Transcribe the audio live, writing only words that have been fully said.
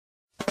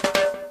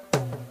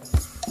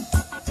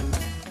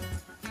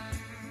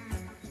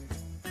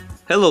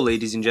Hello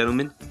ladies and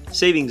gentlemen,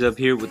 Savings Up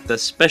here with the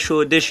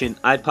special edition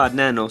Ipod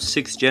Nano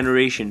 6th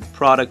generation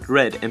product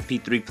red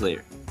MP3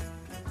 player.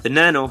 The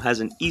Nano has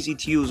an easy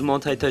to use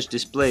multi-touch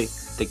display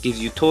that gives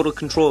you total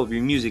control of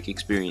your music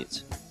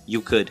experience.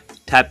 You could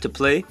tap to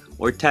play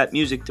or tap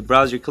music to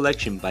browse your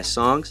collection by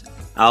songs,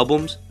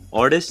 albums,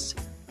 artists,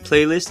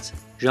 playlists,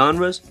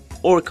 genres,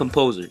 or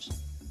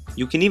composers.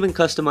 You can even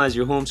customize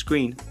your home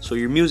screen so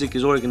your music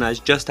is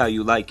organized just how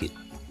you like it.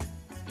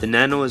 The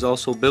Nano is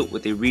also built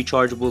with a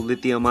rechargeable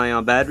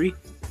lithium-ion battery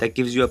that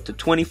gives you up to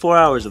 24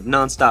 hours of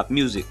non-stop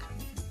music.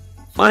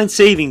 Find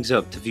Savings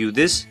Up to view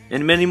this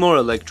and many more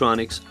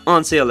electronics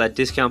on sale at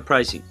discount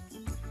pricing.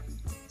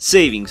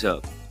 Savings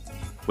Up,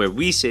 where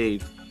we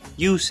save,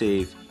 you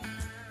save,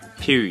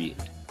 period.